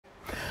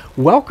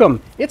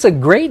Welcome! It's a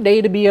great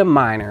day to be a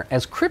miner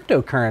as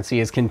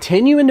cryptocurrency is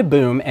continuing to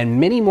boom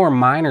and many more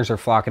miners are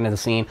flocking to the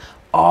scene.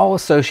 All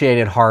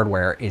associated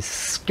hardware is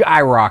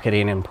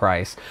skyrocketing in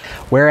price.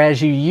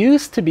 Whereas you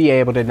used to be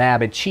able to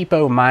nab a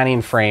cheapo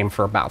mining frame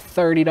for about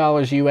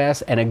 $30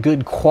 US and a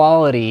good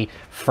quality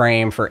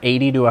frame for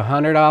 $80 to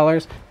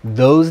 $100,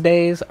 those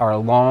days are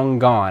long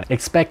gone.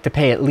 Expect to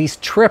pay at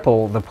least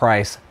triple the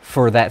price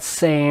for that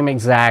same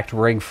exact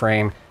rig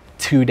frame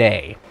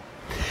today.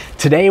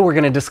 Today we're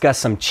going to discuss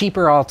some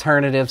cheaper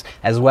alternatives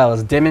as well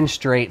as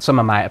demonstrate some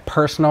of my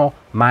personal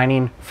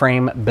mining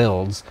frame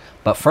builds.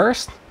 But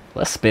first,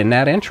 let's spin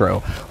that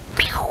intro.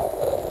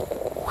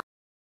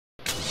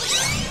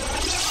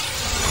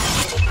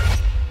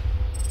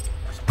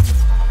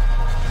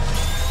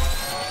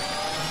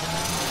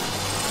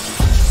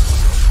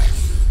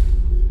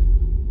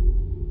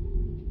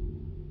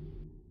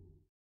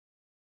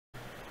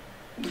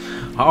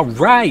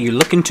 Alright, you're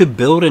looking to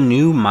build a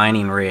new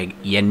mining rig.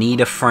 You need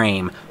a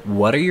frame.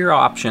 What are your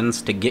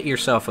options to get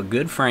yourself a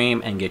good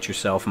frame and get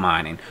yourself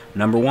mining?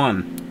 Number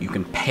one, you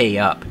can pay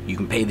up. You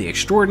can pay the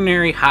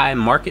extraordinary high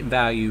market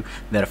value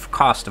that a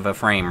cost of a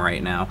frame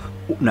right now.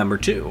 Number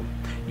two,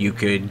 you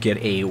could get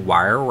a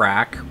wire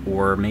rack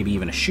or maybe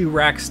even a shoe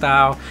rack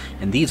style,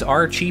 and these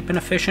are cheap and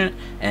efficient,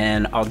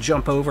 and I'll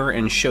jump over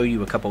and show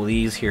you a couple of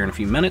these here in a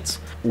few minutes.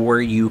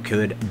 Or you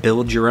could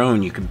build your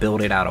own. You could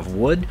build it out of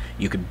wood,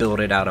 you could build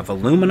it out of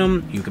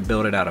aluminum, you could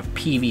build it out of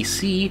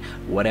PVC,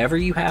 whatever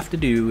you have to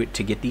do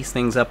to get these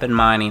things up and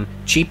mining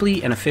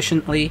cheaply and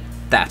efficiently,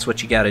 that's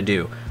what you got to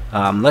do.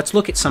 Let's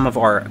look at some of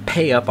our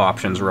pay up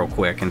options real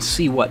quick and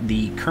see what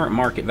the current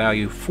market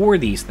value for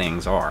these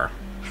things are.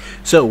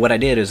 So what I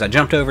did is I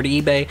jumped over to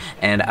eBay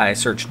and I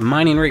searched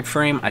mining rig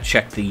frame, I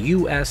checked the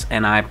US,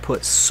 and I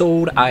put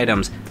sold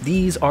items.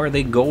 These are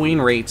the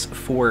going rates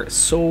for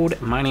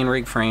sold mining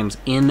rig frames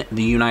in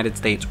the United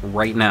States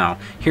right now.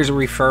 Here's a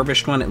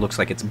refurbished one. It looks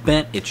like it's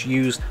bent, it's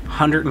used,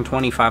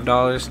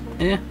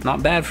 $125.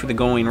 Not bad for the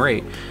going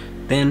rate.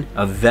 Then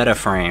a Veta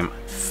frame,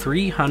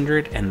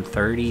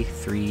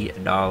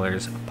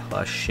 $333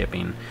 plus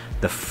shipping.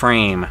 The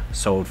frame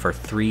sold for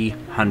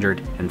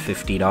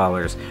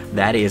 $350.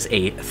 That is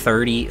a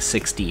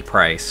 3060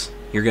 price.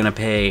 You're gonna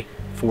pay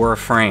for a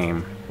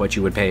frame what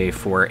you would pay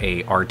for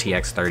a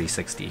RTX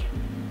 3060.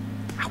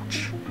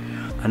 Ouch.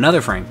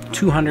 Another frame,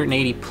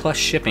 $280 plus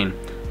shipping,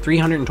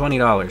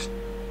 $320.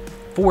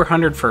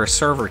 $400 for a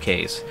server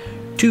case,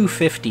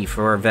 $250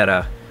 for a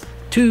Veta,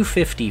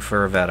 $250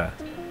 for a Veta,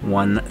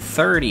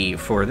 $130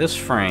 for this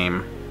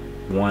frame,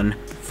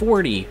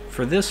 $140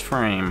 for this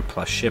frame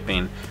plus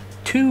shipping,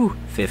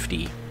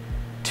 $250,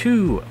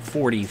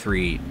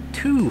 $243,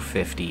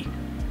 $250.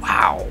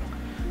 Wow.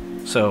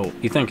 So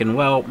you're thinking,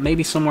 well,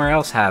 maybe somewhere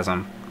else has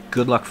them.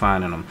 Good luck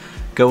finding them.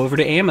 Go over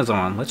to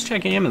Amazon. Let's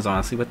check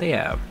Amazon, see what they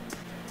have.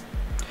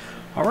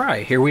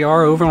 Alright, here we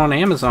are over on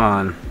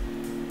Amazon.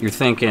 You're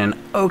thinking,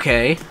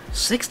 okay,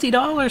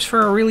 $60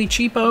 for a really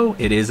cheapo?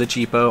 It is a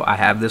cheapo. I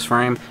have this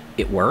frame.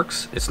 It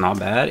works. It's not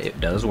bad. It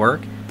does work.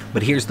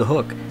 But here's the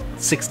hook.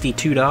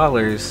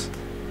 $62.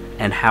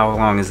 And how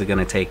long is it going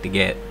to take to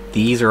get?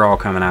 These are all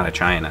coming out of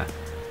China.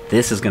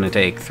 This is going to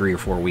take 3 or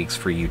 4 weeks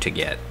for you to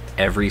get.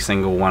 Every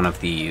single one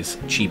of these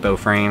cheapo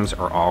frames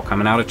are all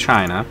coming out of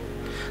China.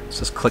 Let's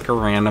just click a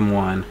random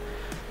one.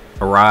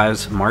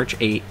 Arrives March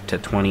 8 to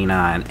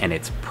 29, and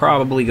it's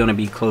probably going to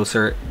be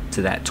closer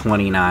to that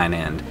 29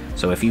 end.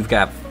 So if you've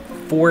got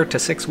 4 to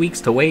 6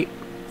 weeks to wait,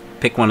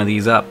 pick one of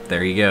these up.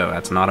 There you go.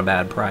 That's not a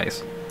bad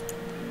price.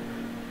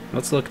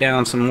 Let's look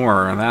down some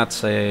more.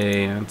 That's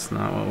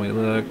not what we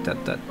looked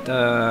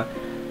at.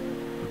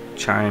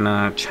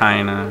 China,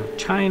 China,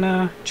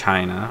 China,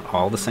 China.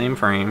 All the same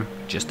frame,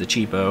 just a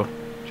cheapo.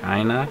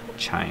 China,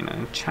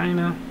 China,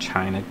 China,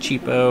 China,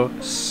 cheapo.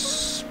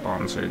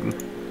 Sponsored.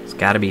 It's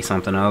got to be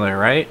something other,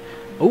 right?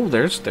 Oh,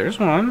 there's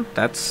one.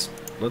 Let's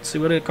see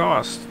what it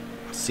costs.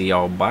 See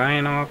all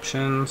buying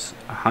options.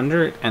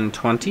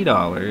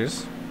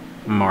 $120.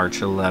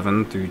 March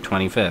 11 through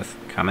 25th.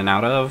 Coming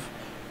out of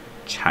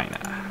China.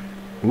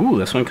 Ooh,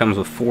 this one comes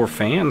with 4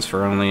 fans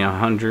for only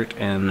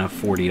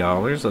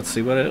 $140. Let's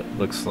see what it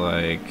looks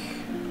like.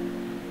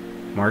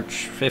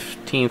 March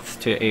 15th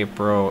to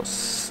April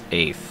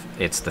 8th.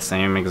 It's the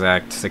same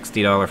exact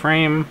 $60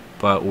 frame,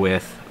 but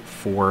with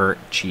 4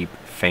 cheap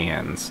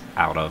fans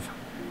out of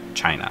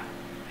China.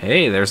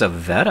 Hey, there's a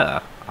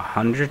Veta.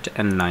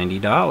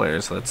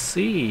 $190. Let's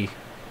see.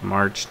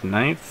 March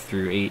 9th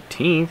through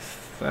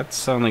 18th.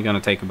 That's only going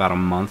to take about a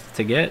month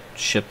to get.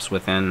 Ships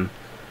within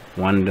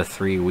 1 to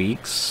 3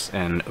 weeks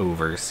and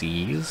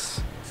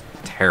overseas.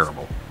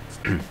 Terrible.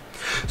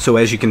 So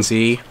as you can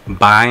see,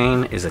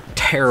 buying is a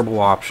terrible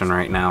option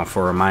right now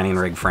for a mining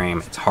rig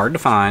frame. It's hard to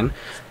find.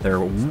 They're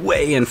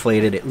way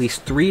inflated, at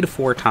least 3 to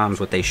 4 times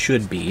what they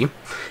should be,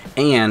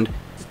 and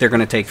they're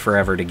going to take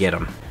forever to get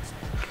them.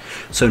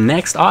 So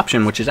next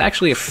option, which is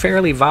actually a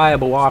fairly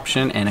viable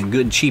option and a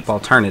good cheap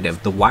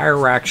alternative, the wire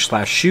rack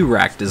 / shoe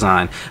rack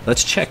design.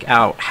 Let's check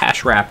out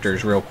Hash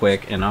Raptors real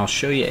quick and I'll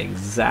show you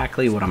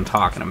exactly what I'm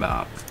talking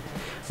about.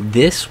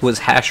 This was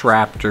Hash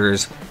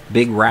Raptors'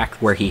 big rack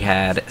where he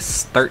had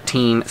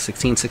 13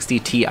 1660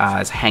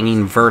 Ti's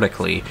hanging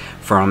vertically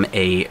from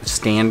a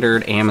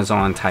standard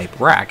Amazon type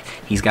rack.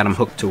 He's got them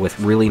hooked to with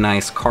really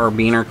nice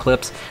carabiner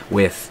clips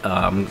with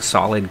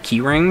solid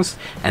key rings,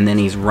 and then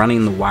he's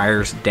running the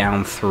wires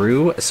down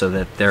through so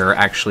that they're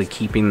actually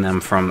keeping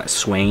them from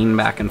swaying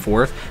back and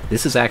forth.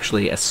 This is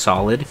actually a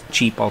solid,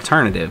 cheap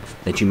alternative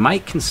that you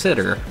might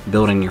consider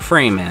building your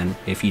frame in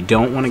if you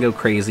don't want to go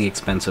crazy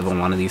expensive on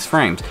one of these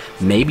frames.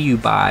 Maybe you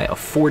buy a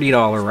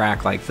 $40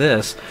 rack like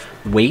this,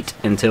 wait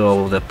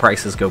until the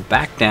prices go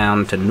back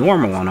down to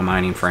normal on a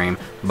mining frame,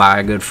 buy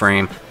a good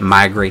frame,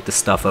 migrate the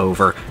stuff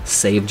over,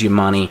 saved you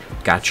money,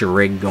 got your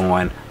rig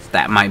going.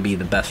 That might be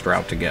the best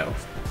route to go.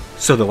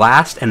 So the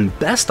last and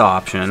best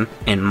option,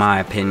 in my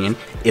opinion,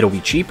 it'll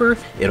be cheaper,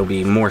 it'll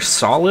be more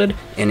solid,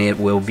 and it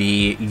will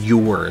be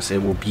yours.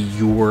 It will be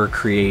your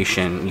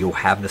creation. You'll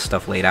have the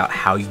stuff laid out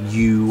how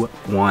you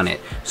want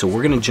it. So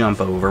we're gonna jump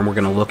over and we're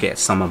gonna look at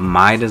some of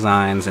my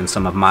designs and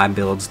some of my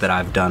builds that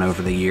I've done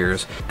over the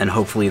years, and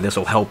hopefully this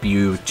will help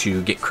you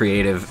to get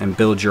creative and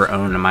build your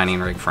own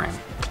mining rig frame.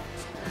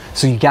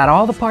 So you got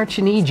all the parts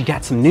you need, you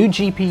got some new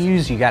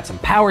GPUs, you got some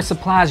power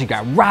supplies, you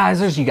got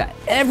risers, you got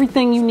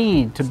everything you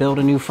need to build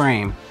a new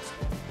frame,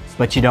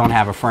 but you don't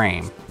have a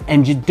frame.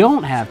 And you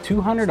don't have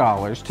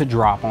 $200 to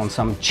drop on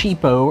some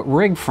cheapo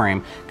rig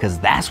frame, because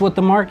that's what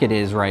the market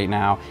is right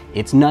now.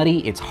 It's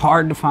nutty, it's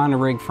hard to find a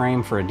rig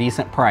frame for a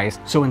decent price.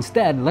 So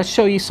instead, let's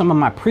show you some of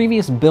my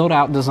previous build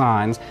out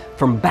designs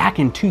from back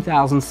in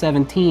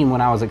 2017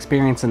 when I was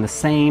experiencing the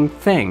same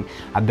thing.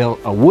 I built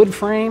a wood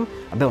frame,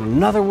 I built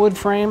another wood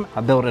frame,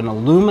 I built an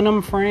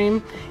aluminum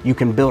frame. You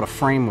can build a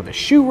frame with a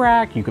shoe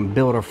rack, you can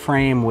build a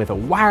frame with a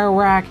wire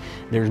rack.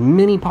 There's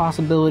many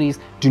possibilities.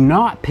 Do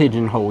not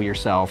pigeonhole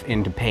yourself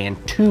into paying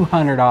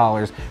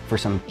 $200 for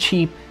some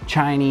cheap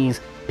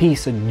Chinese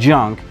piece of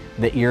junk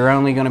that you're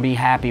only going to be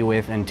happy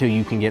with until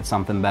you can get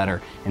something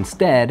better.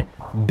 Instead,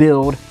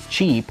 build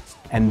cheap,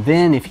 and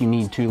then if you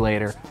need to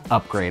later,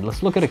 upgrade.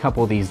 Let's look at a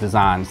couple of these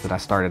designs that I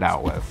started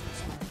out with.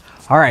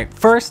 All right,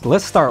 first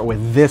let's start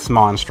with this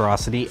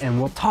monstrosity and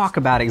we'll talk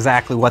about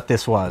exactly what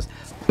this was.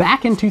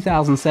 Back in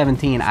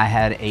 2017, I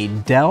had a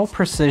Dell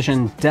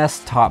Precision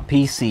desktop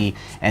PC,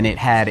 and it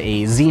had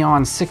a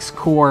Xeon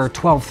 6-core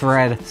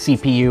 12-thread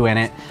CPU in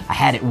it. I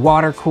had it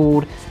water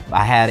cooled.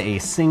 I had a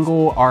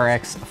single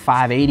RX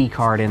 580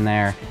 card in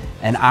there,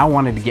 and I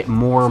wanted to get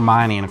more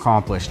mining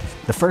accomplished.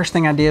 The first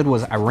thing I did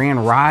was I ran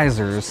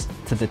risers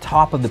to the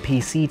top of the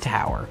PC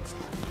tower.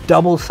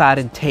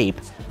 Double-sided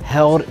tape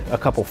held a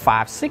couple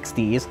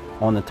 560s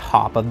on the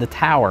top of the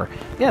tower.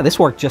 Yeah, this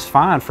worked just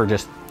fine for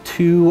just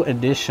 2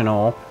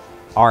 additional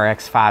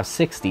RX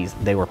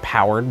 560s. They were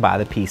powered by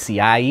the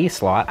PCIe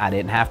slot. I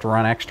didn't have to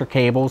run extra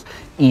cables,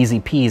 easy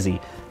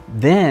peasy.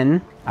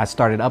 Then I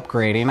started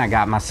upgrading. I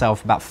got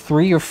myself about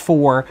 3 or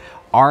 4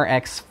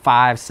 RX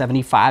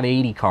 570,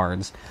 580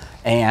 cards,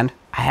 and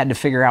I had to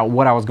figure out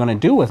what I was going to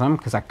do with them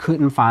because I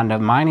couldn't find a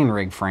mining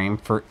rig frame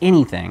for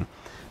anything.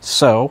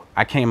 So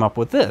I came up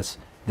with this.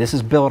 This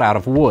is built out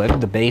of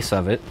wood, the base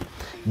of it.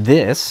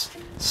 This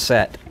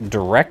set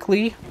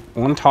directly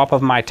on top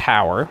of my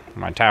tower.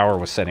 My tower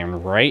was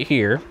sitting right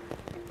here.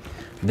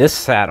 This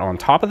sat on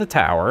top of the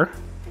tower.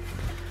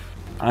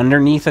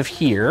 Underneath of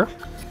here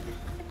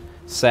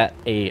sat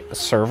a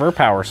server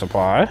power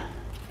supply.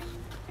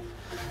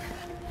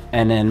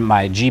 And then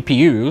my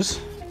GPUs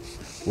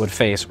would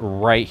face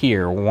right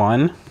here.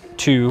 1,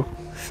 2,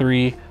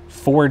 3,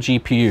 4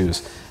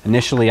 GPUs.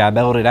 Initially I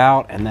built it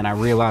out, and then I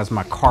realized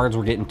my cards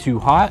were getting too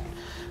hot.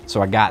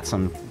 So I got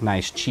some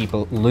nice cheap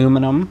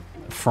aluminum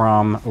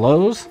from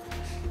Lowe's.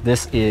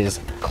 This is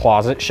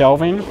closet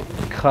shelving.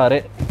 Cut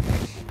it,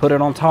 put it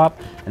on top,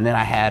 and then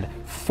I had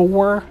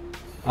 4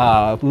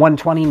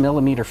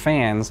 120mm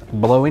fans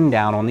blowing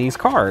down on these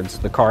cards.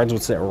 The cards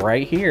would sit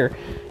right here.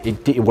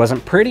 It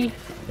wasn't pretty.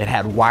 It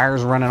had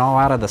wires running all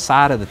out of the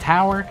side of the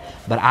tower,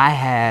 but I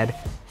had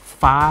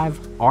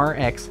 5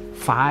 RX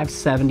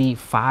 570,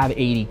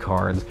 580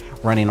 cards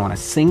running on a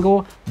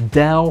single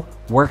Dell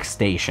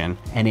workstation,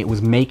 and it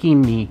was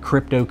making me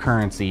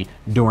cryptocurrency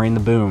during the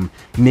boom.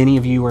 Many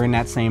of you are in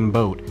that same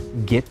boat.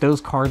 Get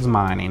those cards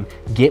mining,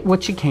 get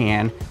what you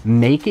can,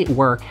 make it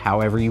work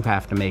however you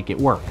have to make it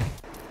work.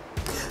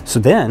 So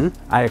then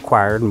I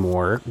acquired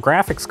more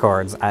graphics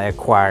cards. I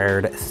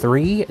acquired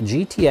 3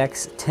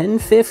 GTX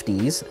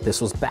 1050s. This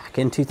was back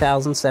in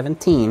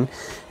 2017.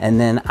 And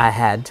then I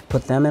had to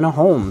put them in a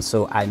home.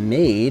 So I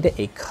made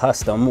a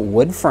custom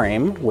wood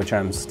frame, which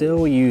I'm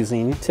still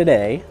using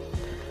today.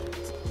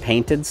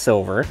 Painted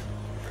silver.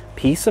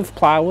 Piece of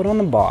plywood on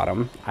the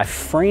bottom. I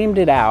framed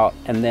it out,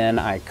 and then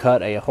I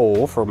cut a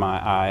hole for my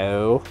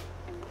IO.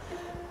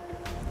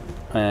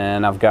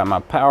 And I've got my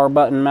power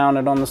button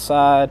mounted on the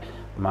side.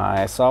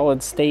 My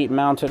solid state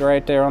mounted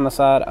right there on the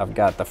side. I've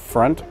got the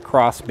front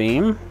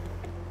crossbeam.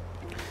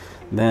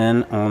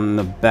 Then on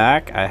the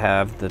back, I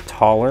have the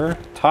taller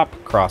top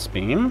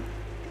crossbeam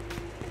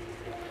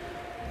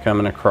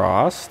coming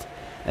across.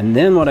 And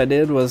then what I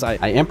did was I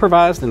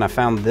improvised, and I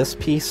found this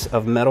piece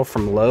of metal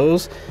from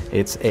Lowe's.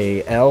 It's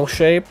a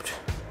L-shaped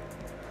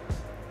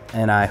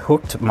and I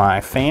hooked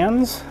my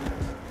fans.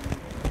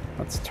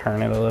 Let's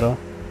turn it a little.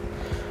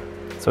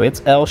 So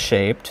it's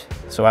L-shaped,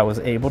 so I was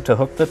able to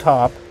hook the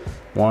top,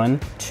 1,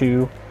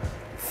 2,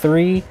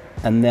 3,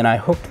 and then I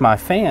hooked my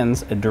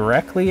fans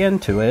directly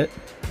into it.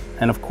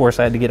 And of course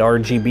I had to get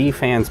RGB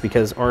fans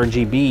because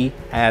RGB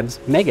adds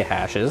mega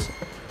hashes.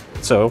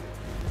 So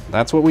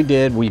that's what we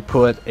did. We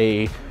put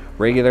a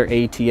regular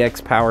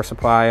ATX power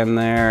supply in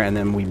there, and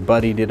then we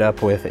buddied it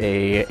up with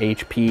a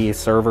HP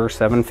server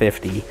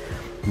 750.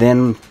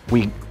 Then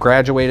we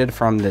graduated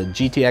from the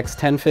GTX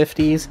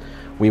 1050s.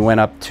 We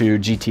went up to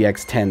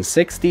GTX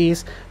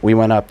 1060s. We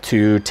went up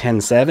to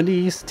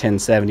 1070s,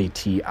 1070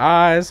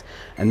 Ti's,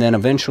 and then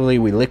eventually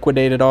we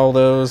liquidated all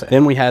those.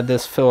 Then we had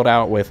this filled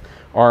out with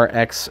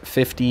RX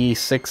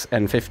 56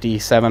 and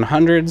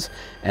 5700s,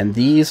 and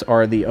these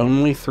are the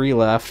only 3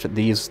 left.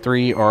 These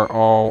 3 are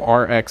all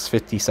RX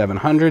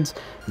 5700s.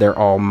 They're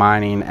all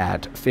mining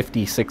at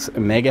 56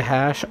 mega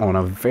hash on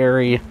a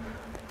very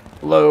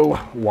low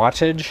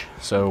wattage,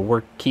 so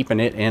we're keeping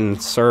it in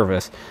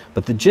service.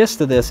 But the gist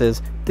of this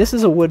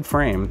is a wood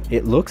frame.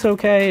 It looks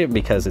okay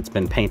because it's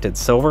been painted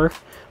silver,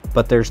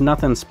 but there's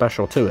nothing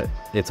special to it.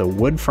 It's a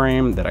wood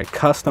frame that I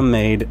custom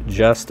made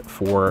just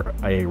for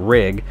a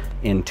rig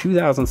in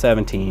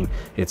 2017.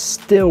 It's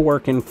still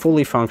working,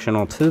 fully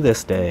functional to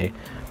this day.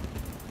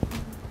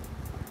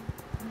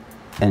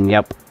 And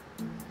yep,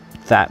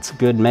 that's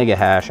good mega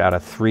hash out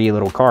of 3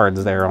 little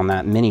cards there on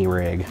that mini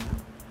rig.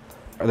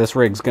 This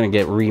rig's going to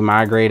get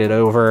remigrated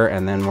over,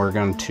 and then we're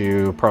going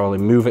to probably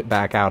move it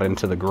back out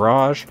into the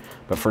garage.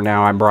 But for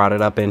now, I brought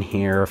it up in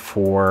here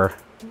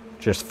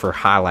just for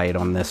highlight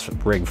on this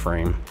rig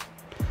frame.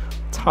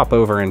 Let's hop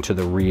over into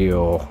the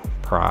real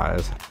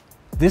prize.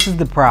 This is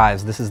the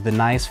prize. This is the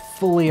nice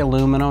fully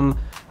aluminum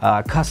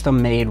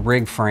custom made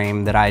rig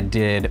frame that I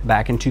did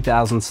back in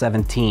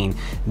 2017.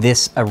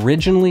 This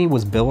originally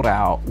was built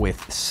out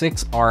with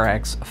 6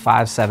 RX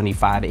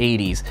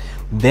 57580s.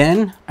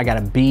 Then I got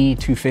a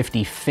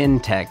B250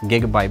 FinTech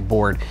gigabyte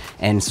board,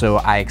 and so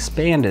I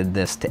expanded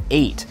this to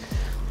 8.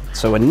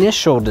 So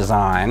initial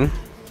design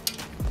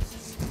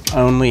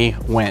only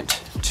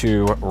went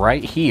to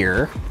right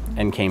here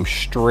and came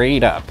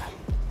straight up.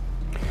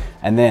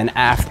 And then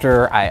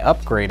after I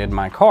upgraded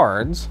my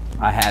cards,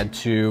 I had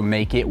to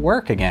make it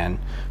work again.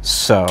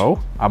 So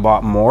I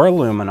bought more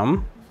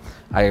aluminum.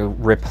 I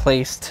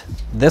replaced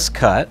this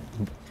cut,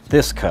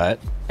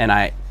 and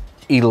I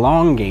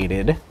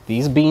elongated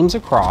these beams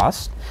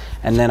across.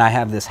 And then I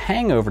have this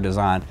hangover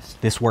design.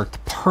 This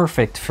worked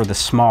perfect for the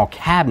small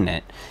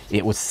cabinet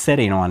it was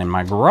sitting on in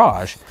my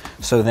garage.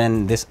 So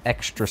then this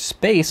extra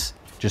space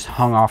just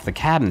hung off the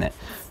cabinet.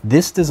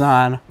 This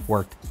design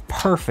worked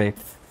perfect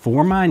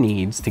for my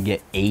needs to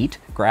get 8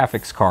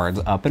 graphics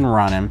cards up and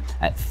running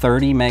at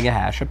 30 mega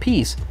hash a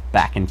piece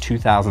back in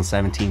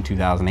 2017,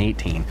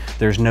 2018.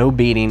 There's no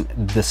beating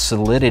the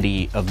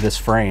solidity of this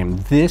frame.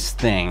 This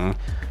thing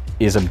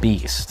is a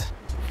beast.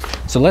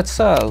 So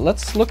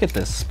let's look at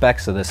the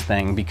specs of this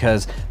thing,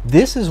 because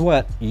this is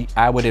what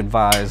I would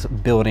advise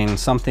building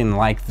something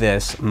like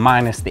this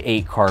minus the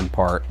 8 card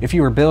part. If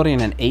you were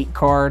building an 8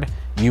 card,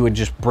 you would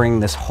just bring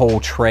this whole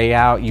tray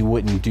out. You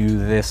wouldn't do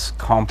this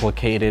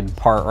complicated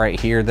part right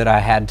here that I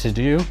had to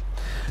do.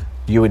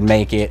 You would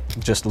make it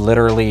just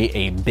literally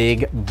a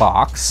big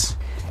box.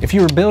 If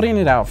you were building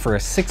it out for a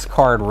 6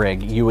 card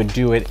rig, you would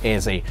do it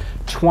as a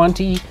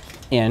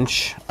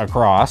 20-inch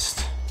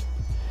across.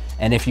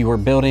 And if you were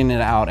building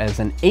it out as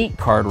an 8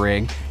 card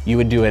rig, you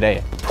would do it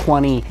a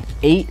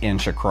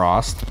 28-inch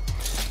across.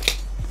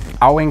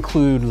 I'll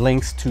include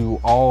links to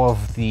all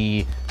of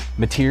the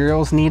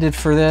materials needed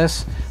for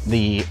this.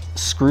 The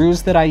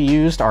screws that I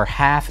used are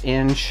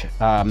 1/2-inch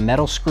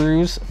metal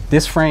screws.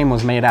 This frame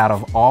was made out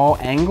of all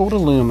angled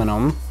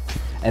aluminum,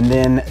 and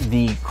then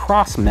the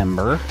cross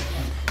member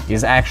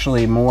is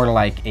actually more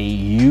like a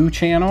U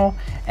channel,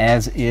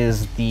 as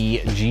is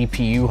the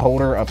GPU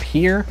holder up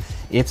here.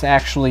 It's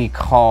actually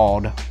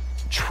called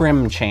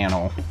trim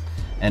channel,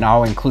 and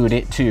I'll include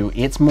it too.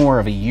 It's more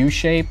of a U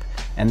shape,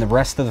 and the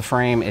rest of the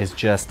frame is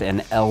just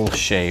an L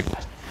shape.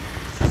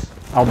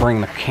 I'll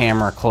bring the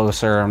camera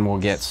closer and we'll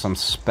get some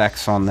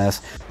specs on this.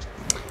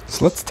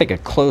 So let's take a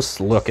close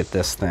look at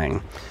this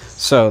thing.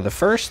 So the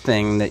first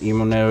thing that you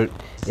will note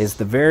is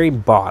the very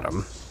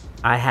bottom.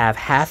 I have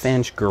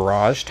 1/2-inch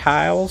garage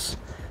tiles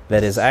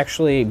that is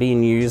actually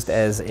being used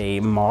as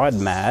a mod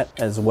mat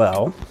as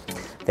well.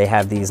 They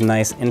have these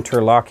nice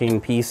interlocking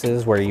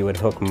pieces where you would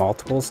hook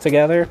multiples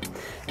together.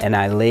 And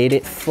I laid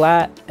it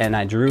flat and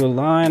I drew a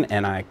line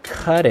and I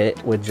cut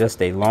it with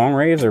just a long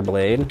razor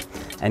blade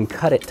and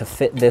cut it to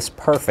fit this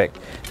perfect.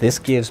 This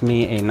gives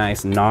me a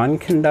nice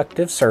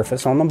non-conductive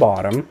surface on the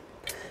bottom,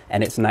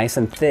 and it's nice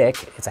and thick.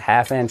 It's a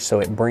 1/2-inch,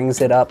 so it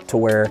brings it up to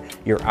where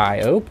your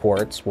IO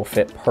ports will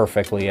fit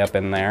perfectly up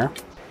in there.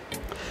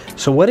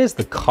 So what is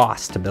the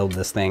cost to build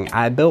this thing?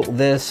 I built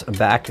this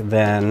back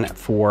then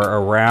for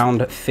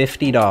around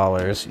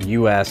 $50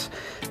 US,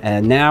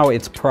 and now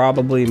it's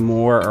probably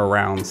more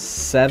around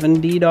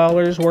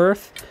 $70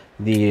 worth.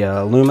 The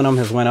aluminum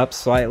has went up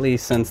slightly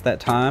since that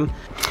time.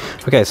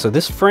 Okay, so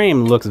this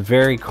frame looks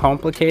very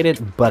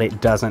complicated, but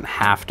it doesn't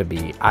have to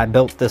be. I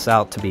built this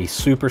out to be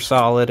super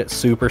solid,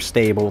 super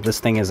stable. This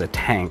thing is a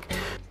tank.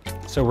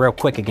 So real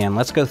quick again,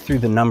 let's go through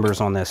the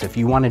numbers on this. If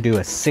you want to do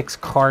a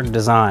 6-card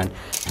design,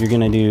 you're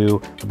going to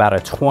do about a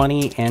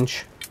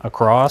 20-inch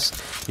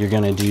across. You're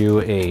going to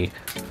do a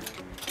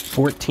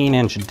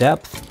 14-inch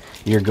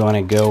depth. You're going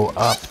to go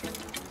up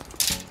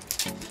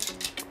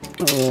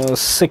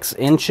 6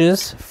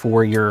 inches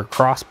for your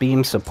cross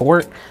beam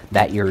support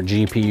that your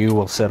GPU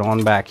will sit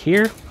on back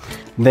here.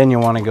 Then you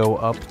want to go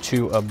up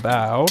to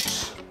about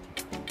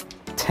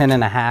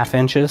 10.5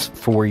 inches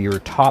for your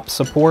top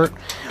support.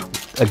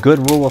 A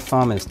good rule of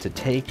thumb is to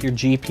take your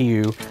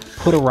GPU,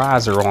 put a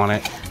riser on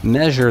it,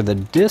 measure the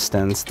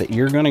distance that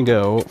you're going to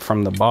go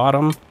from the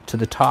bottom to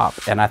the top,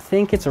 and I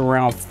think it's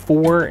around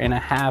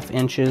 4.5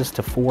 inches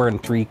to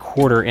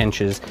 4.75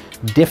 inches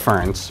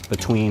difference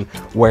between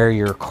where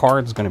your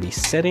card's going to be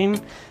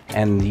sitting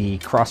and the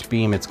cross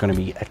beam it's going to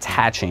be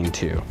attaching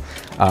to.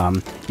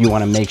 You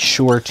want to make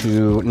sure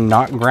to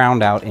not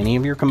ground out any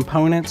of your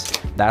components.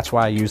 That's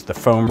why I use the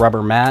foam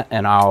rubber mat,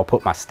 and I'll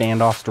put my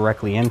standoffs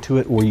directly into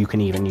it, or you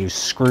can even use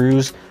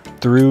screws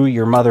through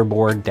your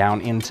motherboard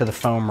down into the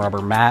foam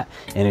rubber mat,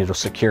 and it'll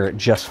secure it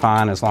just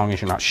fine as long as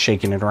you're not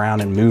shaking it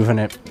around and moving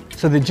it.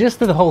 So the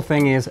gist of the whole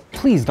thing is,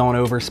 please don't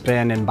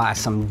overspend and buy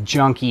some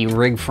junky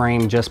rig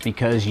frame just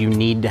because you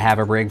need to have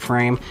a rig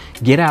frame.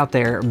 Get out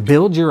there,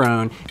 build your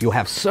own. You'll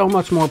have so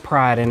much more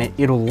pride in it.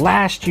 It'll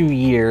last you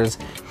years.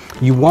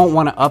 You won't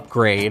want to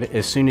upgrade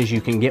as soon as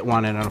you can get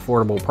one at an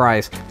affordable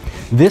price.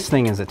 This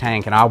thing is a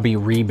tank, and I'll be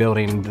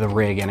rebuilding the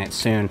rig in it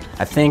soon.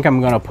 I think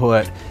I'm going to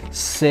put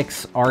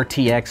 6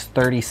 RTX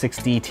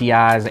 3060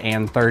 Ti's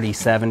and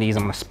 3070s.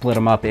 I'm going to split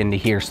them up into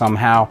here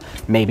somehow.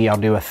 Maybe I'll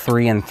do a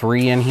 3 and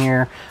 3 in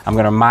here. I'm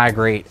going to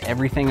migrate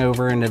everything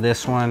over into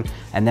this one,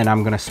 and then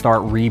I'm going to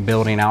start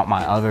rebuilding out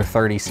my other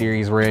 30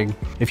 series rig.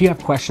 If you have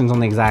questions on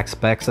the exact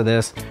specs of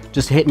this,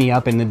 just hit me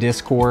up in the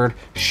Discord,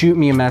 shoot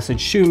me a message,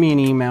 shoot me an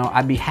email.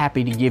 I'd be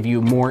happy to give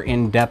you more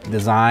in-depth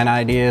design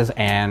ideas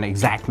and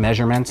exact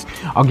measurements.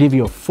 I'll give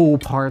you a full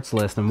parts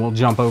list, and we'll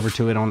jump over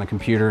to it on the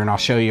computer, and I'll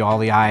show you all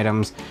the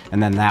items,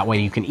 and then that way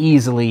you can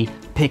easily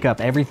pick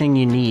up everything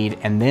you need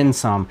and then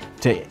some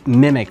to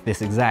mimic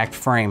this exact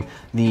frame.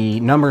 The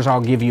numbers I'll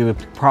give you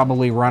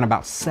probably run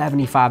about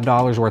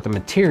 $75 worth of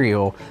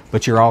material,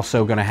 but you're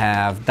also going to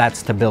have,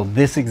 that's to build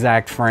this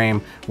exact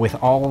frame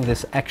with all of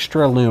this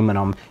extra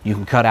aluminum. You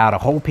can cut out a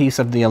whole piece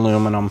of the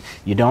aluminum.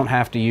 You don't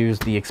have to use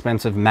the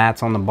expensive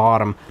mats on the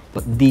bottom,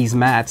 but these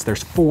mats,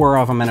 there's 4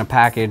 of them in a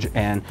package,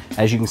 and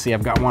as you can see,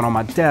 I've got one on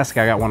my desk,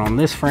 I got one on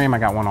this frame, I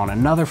got one on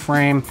another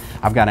frame,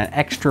 I've got an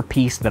extra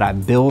piece that I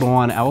build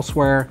on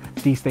elsewhere.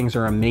 These things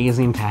are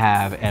amazing to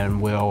have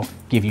and will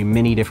give you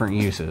many different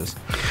uses.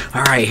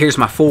 All right, here's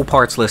my full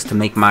parts list to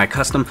make my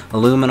custom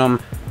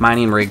aluminum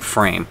mining rig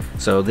frame.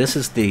 So this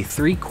is the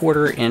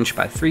 3/4 inch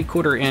by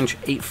 3/4 inch,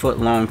 8-foot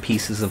long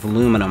pieces of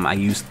aluminum. I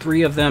used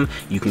 3 of them.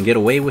 You can get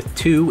away with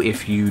 2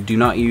 if you do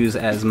not use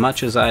as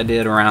much as I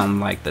did around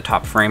like the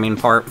top framing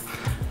part.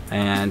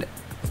 And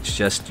it's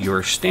just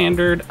your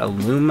standard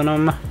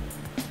aluminum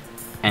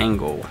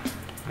angle.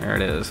 There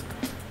it is.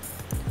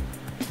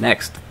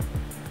 Next,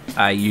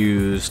 I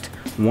used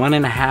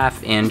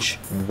 1.5 inch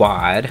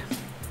wide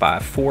by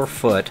 4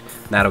 foot.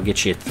 That'll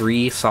get you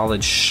 3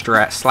 solid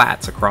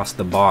slats across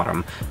the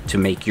bottom to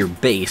make your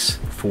base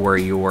for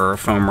your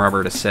foam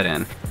rubber to sit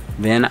in.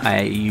 Then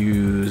I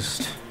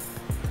used,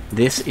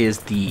 this is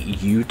the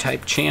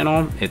U-type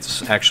channel.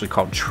 It's actually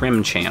called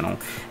trim channel,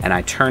 and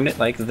I turned it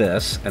like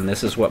this, and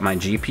this is what my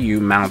GPU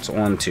mounts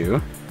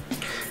onto.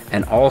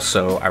 And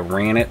also I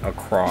ran it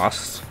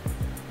across,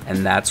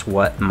 and that's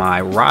what my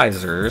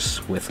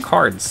risers with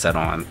cards set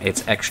on.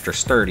 It's extra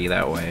sturdy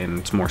that way, and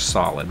it's more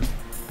solid.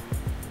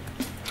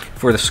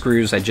 For the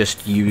screws, I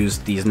just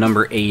used these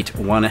number 8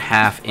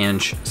 1.5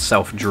 inch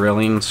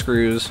self-drilling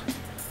screws.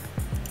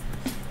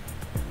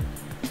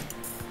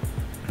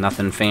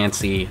 Nothing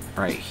fancy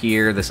right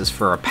here. This is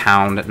for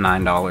 £1,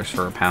 $9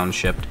 for a pound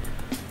shipped.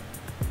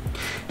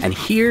 And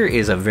here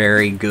is a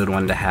very good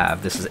one to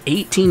have. This is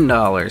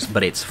 $18,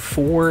 but it's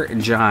 4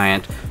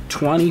 giant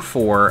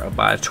 24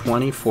 by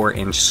 24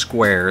 inch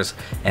squares,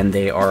 and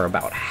they are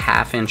about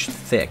 1/2 inch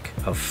thick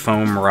of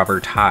foam rubber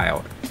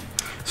tiled.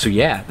 So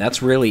yeah,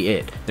 that's really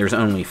it. There's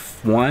only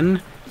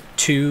 1,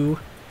 2,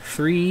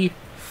 3,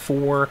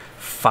 4,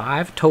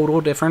 5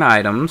 total different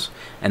items,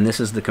 and this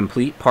is the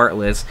complete part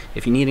list.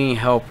 If you need any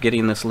help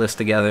getting this list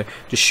together,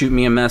 just shoot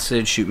me a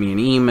message, shoot me an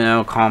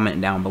email,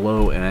 comment down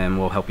below, and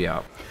we'll help you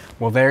out.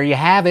 Well, there you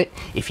have it.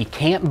 If you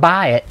can't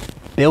buy it,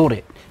 build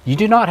it. You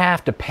do not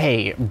have to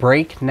pay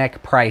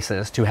breakneck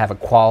prices to have a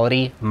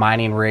quality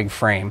mining rig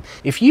frame.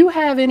 If you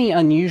have any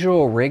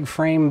unusual rig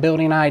frame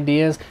building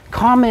ideas,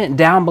 comment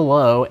down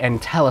below and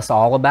tell us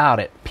all about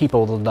it.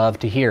 People would love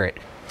to hear it.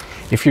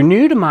 If you're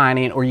new to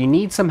mining or you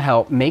need some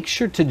help, make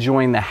sure to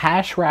join the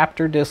Hash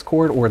Raptor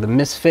Discord or the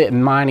Misfit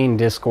Mining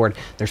Discord.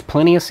 There's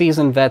plenty of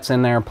seasoned vets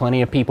in there,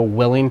 plenty of people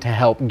willing to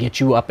help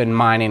get you up in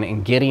mining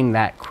and getting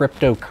that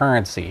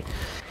cryptocurrency.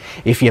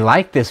 If you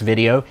like this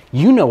video,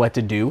 you know what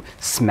to do.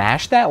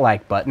 Smash that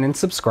like button and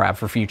subscribe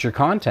for future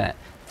content.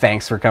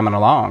 Thanks for coming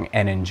along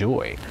and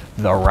enjoy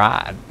the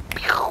ride.